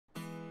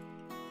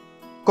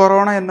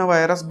Corona എന്ന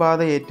virus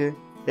ബാധയേറ്റ്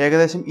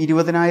ഏകദേശം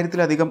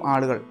 20,000-ലധികം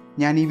ആളുകൾ,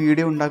 ഞാൻ ഈ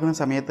വീഡിയോ ഉണ്ടാക്കുന്ന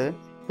സമയത്ത്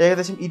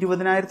ഏകദേശം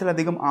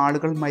 20,000-ലധികം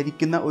ആളുകൾ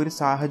മരിക്കുന്ന ഒരു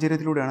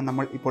സാഹചര്യത്തിലൂടെയാണ്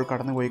നമ്മൾ ഇപ്പോൾ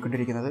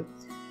കടന്നുപോയിക്കൊണ്ടിരിക്കുന്നത്.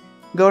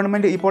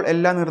 ഗവൺമെൻറ് ഇപ്പോൾ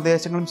എല്ലാ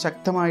നിർദ്ദേശങ്ങളും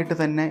ശക്തമായിട്ട്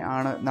തന്നെ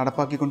ആണ്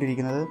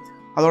നടപ്പാക്കിക്കൊണ്ടിരിക്കുന്നത്.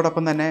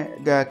 അതോടൊപ്പം തന്നെ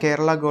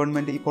കേരള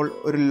ഗവൺമെൻറ് ഇപ്പോൾ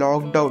ഒരു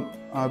ലോക്ക്ഡൗൺ,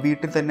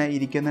 വീട്ടിൽ തന്നെ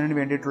ഇരിക്കുന്നതിന്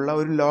വേണ്ടിയിട്ടുള്ള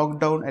ഒരു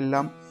ലോക്ക്ഡൗൺ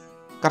എല്ലാം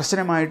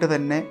കർശനമായിട്ട്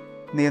തന്നെ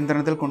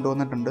നിയന്ത്രണത്തിൽ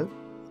കൊണ്ടുവന്നിട്ടുണ്ട്.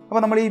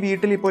 അപ്പോൾ നമ്മൾ ഈ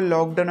വീട്ടിൽ ഇപ്പോൾ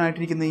ലോക്ക്ഡൗൺ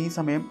ആയിട്ടിരിക്കുന്ന ഈ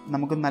സമയം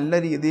നമുക്ക് നല്ല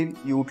രീതിയിൽ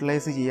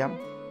യൂട്ടിലൈസ് ചെയ്യാം,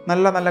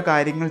 നല്ല നല്ല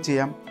കാര്യങ്ങൾ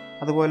ചെയ്യാം,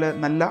 അതുപോലെ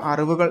നല്ല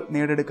അറിവുകൾ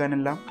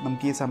നേടിയെടുക്കാനെല്ലാം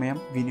നമുക്ക് ഈ സമയം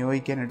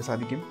വിനിയോഗിക്കാനായിട്ട്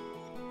സാധിക്കും.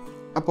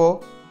 അപ്പോൾ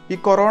ഈ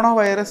കൊറോണ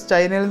വൈറസ്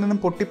ചൈനയിൽ നിന്നും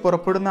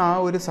പൊട്ടിപ്പുറപ്പെടുന്ന ആ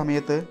ഒരു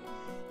സമയത്ത്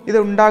ഇത്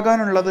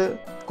ഉണ്ടാകാനുള്ളത്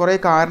കുറേ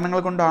കാരണങ്ങൾ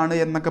കൊണ്ടാണ്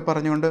എന്നൊക്കെ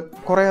പറഞ്ഞുകൊണ്ട്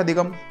കുറേ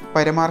അധികം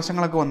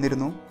പരാമർശങ്ങളൊക്കെ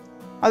വന്നിരുന്നു.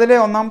 അതിലെ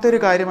ഒന്നാമത്തെ ഒരു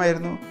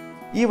കാര്യമായിരുന്നു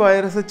ഈ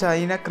വൈറസ്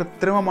ചൈന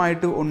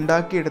കൃത്രിമമായിട്ട്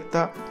ഉണ്ടാക്കിയെടുത്ത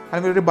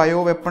അല്ലെങ്കിൽ ഒരു ബയോ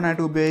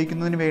വെപ്പണായിട്ട്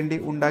ഉപയോഗിക്കുന്നതിന് വേണ്ടി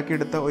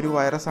ഉണ്ടാക്കിയെടുത്ത ഒരു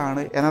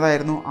വൈറസാണ്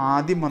എന്നതായിരുന്നു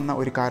ആദ്യം വന്ന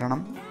ഒരു കാരണം.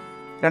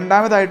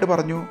 രണ്ടാമതായിട്ട്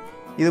പറഞ്ഞു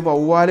ഇത്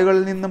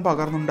വവ്വാലുകളിൽ നിന്നും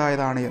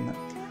പകർന്നുണ്ടായതാണ് എന്ന്.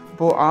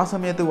 അപ്പോൾ ആ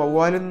സമയത്ത്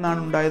വവ്വാലിൽ നിന്നാണ്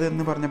ഉണ്ടായത്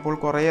എന്ന് പറഞ്ഞപ്പോൾ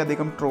കുറേ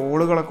അധികം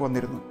ട്രോളുകളൊക്കെ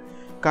വന്നിരുന്നു.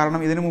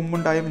 കാരണം ഇതിനു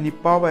മുമ്പുണ്ടായ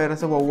നിപ്പ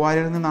വൈറസ്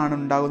വവ്വാലിൽ നിന്നാണ്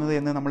ഉണ്ടാകുന്നത്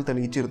എന്ന് നമ്മൾ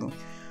തെളിയിച്ചിരുന്നു.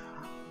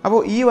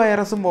 അപ്പോൾ ഈ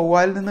വൈറസും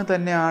വവ്വാലിൽ നിന്ന്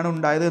തന്നെയാണ്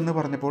ഉണ്ടായത് എന്ന്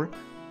പറഞ്ഞപ്പോൾ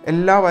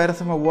എല്ലാ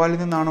വൈറസും വവ്വാലിൽ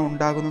നിന്നാണ്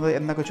ഉണ്ടാകുന്നത്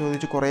എന്നൊക്കെ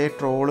ചോദിച്ച് കുറേ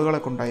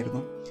ട്രോളുകളൊക്കെ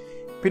ഉണ്ടായിരുന്നു.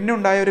 പിന്നെ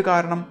ഉണ്ടായ ഒരു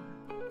കാരണം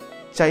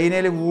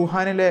ചൈനയിലെ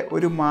വുഹാനിലെ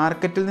ഒരു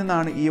മാർക്കറ്റിൽ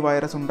നിന്നാണ് ഈ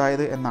വൈറസ്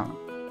ഉണ്ടായത് എന്നാണ്.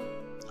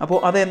 അപ്പോൾ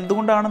അത്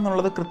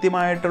എന്തുകൊണ്ടാണെന്നുള്ളത്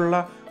കൃത്യമായിട്ടുള്ള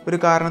ഒരു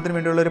കാരണത്തിന്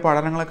വേണ്ടിയുള്ള ഒരു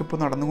പഠനങ്ങളൊക്കെ ഇപ്പോൾ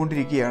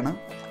നടന്നുകൊണ്ടിരിക്കുകയാണ്.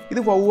 ഇത്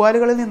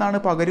വവ്വാലുകളിൽ നിന്നാണ്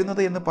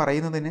പകരുന്നത് എന്ന്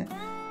പറയുന്നതിന്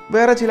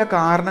വേറെ ചില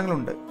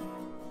കാരണങ്ങളുണ്ട്.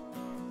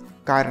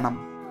 കാരണം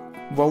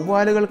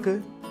വവ്വാലുകൾക്ക്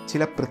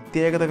ചില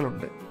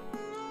പ്രത്യേകതകളുണ്ട്.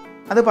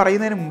 അത്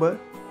പറയുന്നതിന് മുമ്പ്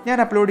ഞാൻ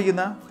അപ്ലോഡ്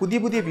ചെയ്യുന്ന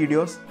പുതിയ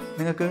വീഡിയോസ്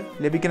നിങ്ങൾക്ക്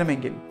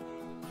ലഭിക്കണമെങ്കിൽ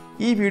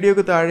ഈ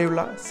വീഡിയോക്ക്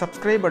താഴെയുള്ള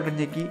സബ്സ്ക്രൈബ് ബട്ടൺ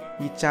ഞെക്കി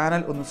ഈ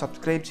ചാനൽ ഒന്ന്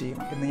സബ്സ്ക്രൈബ്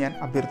ചെയ്യണം എന്ന് ഞാൻ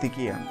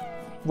അഭ്യർത്ഥിക്കുകയാണ്.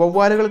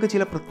 വവ്വാലുകൾക്ക്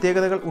ചില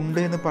പ്രത്യേകതകൾ ഉണ്ട്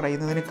എന്ന്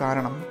പറയുന്നതിന്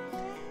കാരണം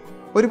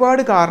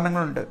ഒരുപാട്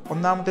കാരണങ്ങളുണ്ട്.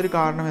 ഒന്നാമത്തെ ഒരു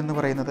കാരണം എന്ന്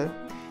പറയുന്നത്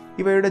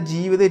ഇവയുടെ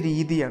ജീവിത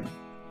രീതിയാണ്.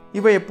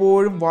 ഇവ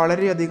എപ്പോഴും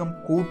വളരെയധികം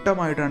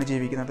കൂട്ടമായിട്ടാണ്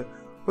ജീവിക്കുന്നത്.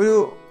 ഒരു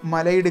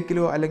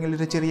മലയിടുക്കിലോ അല്ലെങ്കിൽ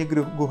ഒരു ചെറിയ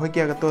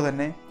ഗുഹയ്ക്കകത്തോ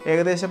തന്നെ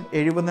ഏകദേശം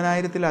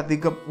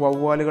 70,000-ലധികം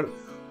വവ്വാലുകൾ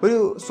ഒരു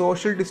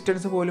സോഷ്യൽ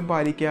ഡിസ്റ്റൻസ് പോലും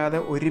പാലിക്കാതെ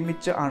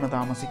ഒരുമിച്ച് ആണ്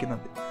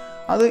താമസിക്കുന്നത്.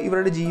 അത്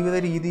ഇവരുടെ ജീവിത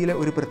രീതിയിലെ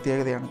ഒരു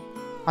പ്രത്യേകതയാണ്.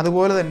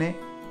 അതുപോലെ തന്നെ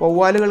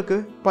വവ്വാലുകൾക്ക്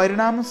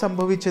പരിണാമം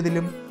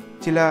സംഭവിച്ചതിലും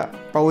ചില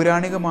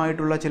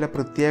പൗരാണികമായിട്ടുള്ള ചില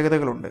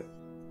പ്രത്യേകതകളുണ്ട്.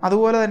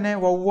 അതുപോലെ തന്നെ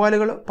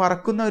വവ്വാലുകൾ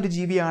പറക്കുന്ന ഒരു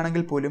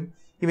ജീവിയാണെങ്കിൽ പോലും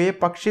ഇവയെ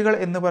പക്ഷികൾ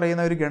എന്ന്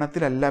പറയുന്ന ഒരു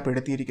ഗണത്തിലല്ല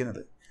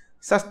പെടുത്തിയിരിക്കുന്നത്.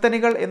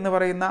 സസ്തനികൾ എന്ന്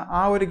പറയുന്ന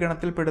ആ ഒരു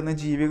ഗണത്തിൽപ്പെടുന്ന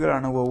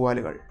ജീവികളാണ്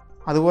വവ്വാലുകൾ.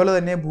 അതുപോലെ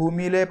തന്നെ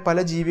ഭൂമിയിലെ പല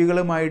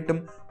ജീവികളുമായിട്ടും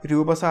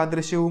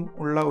രൂപസാദൃശ്യവും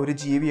ഉള്ള ഒരു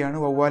ജീവിയാണ്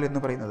വവ്വാൽ എന്ന്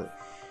പറയുന്നത്.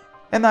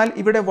 എന്നാൽ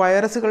ഇവിടെ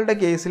വൈറസുകളുടെ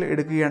കേസിൽ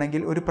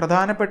എടുക്കുകയാണെങ്കിൽ ഒരു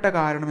പ്രധാനപ്പെട്ട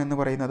കാരണം എന്ന്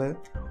പറയുന്നത്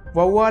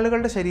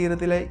വവ്വാലുകളുടെ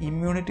ശരീരത്തിലെ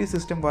ഇമ്മ്യൂണിറ്റി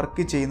സിസ്റ്റം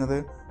വർക്ക് ചെയ്യുന്നത്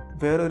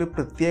വേറൊരു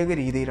പ്രത്യേക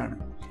രീതിയിലാണ്.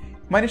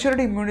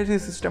 മനുഷ്യരുടെ ഇമ്മ്യൂണിറ്റി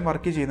സിസ്റ്റം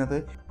വർക്ക് ചെയ്യുന്നത്,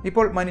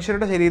 ഇപ്പോൾ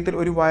മനുഷ്യരുടെ ശരീരത്തിൽ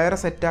ഒരു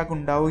വൈറസ് അറ്റാക്ക്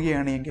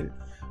ഉണ്ടാവുകയാണെങ്കിൽ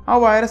ആ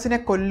വൈറസിനെ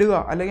കൊല്ലുക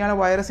അല്ലെങ്കിൽ ആ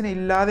വൈറസിനെ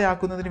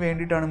ഇല്ലാതെയാക്കുന്നതിന്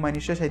വേണ്ടിയിട്ടാണ്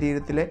മനുഷ്യ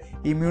ശരീരത്തിലെ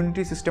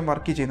ഇമ്മ്യൂണിറ്റി സിസ്റ്റം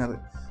വർക്ക് ചെയ്യുന്നത്.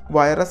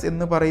 വൈറസ്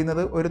എന്ന്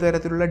പറയുന്നത് ഒരു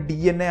തരത്തിലുള്ള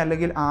DNA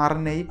അല്ലെങ്കിൽ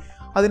RNA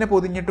അതിനെ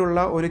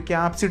പൊതിഞ്ഞിട്ടുള്ള ഒരു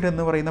ക്യാപ്സിഡ്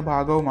എന്ന് പറയുന്ന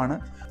ഭാഗവുമാണ്.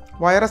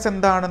 വൈറസ്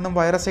എന്താണെന്നും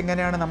വൈറസ്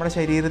എങ്ങനെയാണ് നമ്മുടെ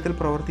ശരീരത്തിൽ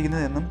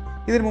പ്രവർത്തിക്കുന്നതെന്നും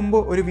ഇതിനു മുമ്പ്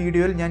ഒരു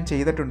വീഡിയോയിൽ ഞാൻ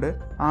ചെയ്തിട്ടുണ്ട്.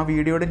 ആ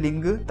വീഡിയോയുടെ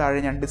ലിങ്ക്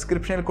താഴെ ഞാൻ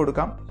ഡിസ്ക്രിപ്ഷനിൽ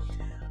കൊടുക്കാം.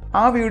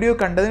 ആ വീഡിയോ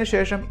കണ്ടതിന്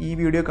ശേഷം ഈ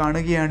വീഡിയോ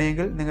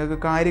കാണുകയാണെങ്കിൽ നിങ്ങൾക്ക്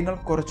കാര്യങ്ങൾ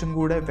കുറച്ചും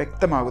കൂടെ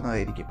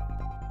വ്യക്തമാകുന്നതായിരിക്കും.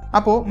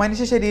 അപ്പോൾ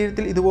മനുഷ്യ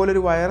ശരീരത്തിൽ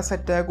ഇതുപോലൊരു വൈറസ്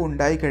അറ്റാക്ക്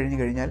ഉണ്ടായി കഴിഞ്ഞു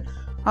കഴിഞ്ഞാൽ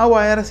ആ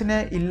വൈറസിനെ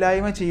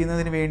ഇല്ലായ്മ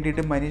ചെയ്യുന്നതിന്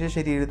വേണ്ടിയിട്ട് മനുഷ്യ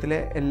ശരീരത്തിലെ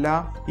എല്ലാ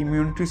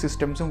ഇമ്മ്യൂണിറ്റി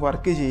സിസ്റ്റംസും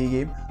വർക്ക്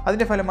ചെയ്യുകയും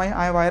അതിൻ്റെ ഫലമായി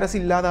ആ വൈറസ്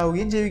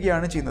ഇല്ലാതാവുകയും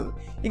ചെയ്യുകയാണ് ചെയ്യുന്നത്.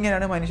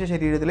 ഇങ്ങനെയാണ് മനുഷ്യ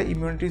ശരീരത്തിലെ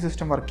ഇമ്മ്യൂണിറ്റി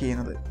സിസ്റ്റം വർക്ക്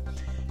ചെയ്യുന്നത്.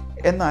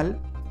 എന്നാൽ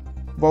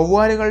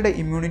വവ്വാലുകളുടെ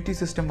ഇമ്മ്യൂണിറ്റി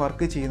സിസ്റ്റം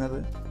വർക്ക് ചെയ്യുന്നത്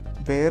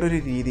വേറൊരു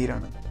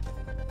രീതിയിലാണ്.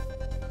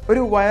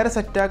 ഒരു വൈറസ്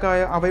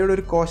അറ്റാക്കായ അവയുടെ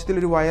ഒരു കോശത്തിൽ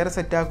ഒരു വൈറസ്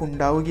അറ്റാക്ക്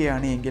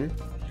ഉണ്ടാവുകയാണ് എങ്കിൽ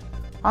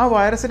ആ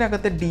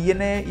വൈറസിനകത്തെ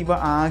DNA ഇവ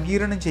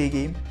ആഗിരണം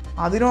ചെയ്യുകയും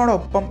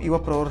അതിനോടൊപ്പം ഇവ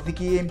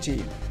പ്രവർത്തിക്കുകയും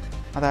ചെയ്യും.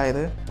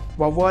 അതായത്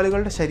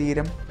വവ്വാലുകളുടെ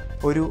ശരീരം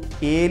ഒരു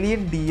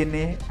ഏലിയൻ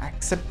DNA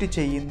അക്സെപ്റ്റ്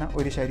ചെയ്യുന്ന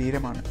ഒരു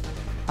ശരീരമാണ്.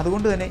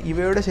 അതുകൊണ്ട് തന്നെ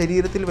ഇവയുടെ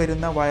ശരീരത്തിൽ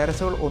വരുന്ന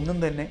വൈറസുകൾ ഒന്നും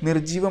തന്നെ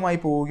നിർജീവമായി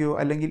പോവുകയോ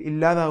അല്ലെങ്കിൽ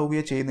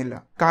ഇല്ലാതാവുകയോ ചെയ്യുന്നില്ല.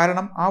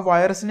 കാരണം ആ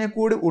വൈറസിനെ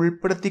കൂടി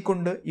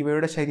ഉൾപ്പെടുത്തിക്കൊണ്ട്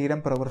ഇവയുടെ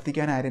ശരീരം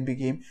പ്രവർത്തിക്കാൻ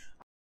ആരംഭിക്കുകയും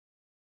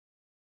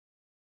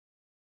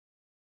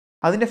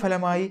അതിൻ്റെ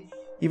ഫലമായി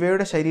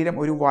ഇവയുടെ ശരീരം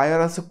ഒരു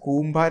വൈറസ്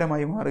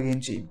കൂമ്പാരമായി മാറുകയും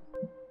ചെയ്യും.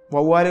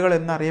 വവ്വാലുകൾ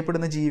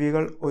എന്നറിയപ്പെടുന്ന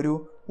ജീവികൾ ഒരു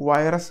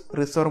വൈറസ്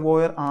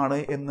റിസർവോയർ ആണ്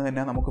എന്ന്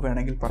തന്നെ നമുക്ക്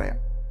വേണമെങ്കിൽ പറയാം.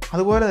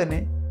 അതുപോലെ തന്നെ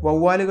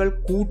വവ്വാലുകൾ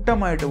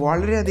കൂട്ടമായിട്ട്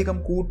വളരെയധികം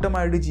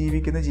കൂട്ടമായിട്ട്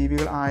ജീവിക്കുന്ന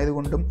ജീവികൾ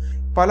ആയതുകൊണ്ടും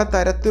പല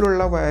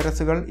തരത്തിലുള്ള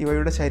വൈറസുകൾ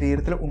ഇവയുടെ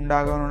ശരീരത്തിൽ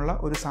ഉണ്ടാകാനുള്ള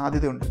ഒരു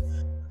സാധ്യതയുണ്ട്.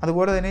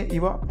 അതുപോലെ തന്നെ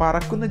ഇവ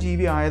പറക്കുന്ന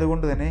ജീവി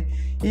ആയതുകൊണ്ട് തന്നെ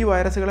ഈ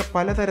വൈറസുകളെ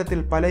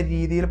പലതരത്തിൽ പല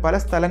രീതിയിൽ പല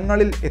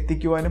സ്ഥലങ്ങളിൽ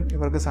എത്തിക്കുവാനും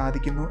ഇവർക്ക്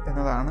സാധിക്കുന്നു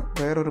എന്നതാണ്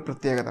വേറൊരു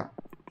പ്രത്യേകത.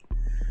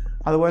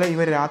 അതുപോലെ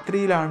ഇവ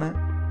രാത്രിയിലാണ്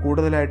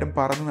കൂടുതലായിട്ടും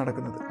പറന്ന്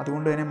നടക്കുന്നത്.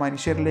 അതുകൊണ്ട് തന്നെ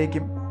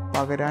മനുഷ്യരിലേക്കും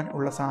പകരാൻ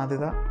ഉള്ള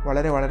സാധ്യത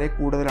വളരെ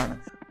കൂടുതലാണ്.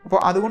 അപ്പോൾ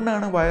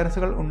അതുകൊണ്ടാണ്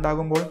വൈറസുകൾ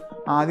ഉണ്ടാകുമ്പോൾ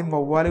ആദ്യം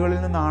വവ്വാലുകളിൽ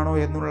നിന്നാണോ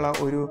എന്നുള്ള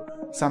ഒരു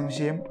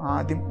സംശയം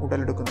ആദ്യം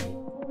ഉടലെടുക്കുന്നത്.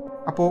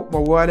 അപ്പോൾ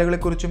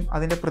വവ്വാലുകളെക്കുറിച്ചും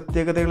അതിൻ്റെ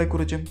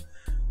പ്രത്യേകതകളെക്കുറിച്ചും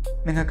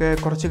നിങ്ങൾക്ക്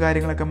കുറച്ച്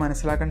കാര്യങ്ങളൊക്കെ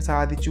മനസ്സിലാക്കാൻ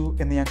സാധിച്ചു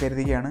എന്ന് ഞാൻ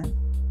കരുതുകയാണ്.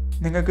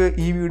 നിങ്ങൾക്ക്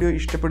ഈ വീഡിയോ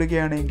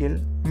ഇഷ്ടപ്പെടുകയാണെങ്കിൽ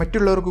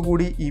മറ്റുള്ളവർക്ക്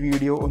കൂടി ഈ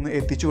വീഡിയോ ഒന്ന്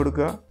എത്തിച്ചു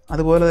കൊടുക്കുക.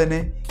 അതുപോലെ തന്നെ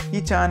ഈ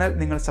ചാനൽ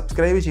നിങ്ങൾ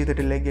സബ്സ്ക്രൈബ്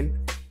ചെയ്തിട്ടില്ലെങ്കിൽ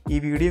ഈ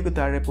വീഡിയോക്ക്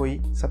താഴെ പോയി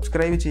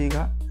സബ്സ്ക്രൈബ് ചെയ്യുക.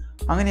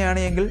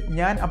 അങ്ങനെയാണെങ്കിൽ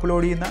ഞാൻ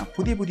അപ്ലോഡ് ചെയ്യുന്ന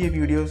പുതിയ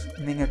വീഡിയോസ്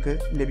നിങ്ങൾക്ക്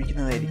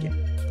ലഭിക്കുന്നതായിരിക്കും.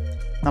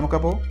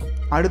 നമുക്കപ്പോൾ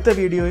അടുത്ത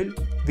വീഡിയോയിൽ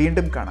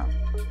വീണ്ടും കാണാം.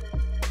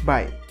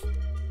 ബൈ.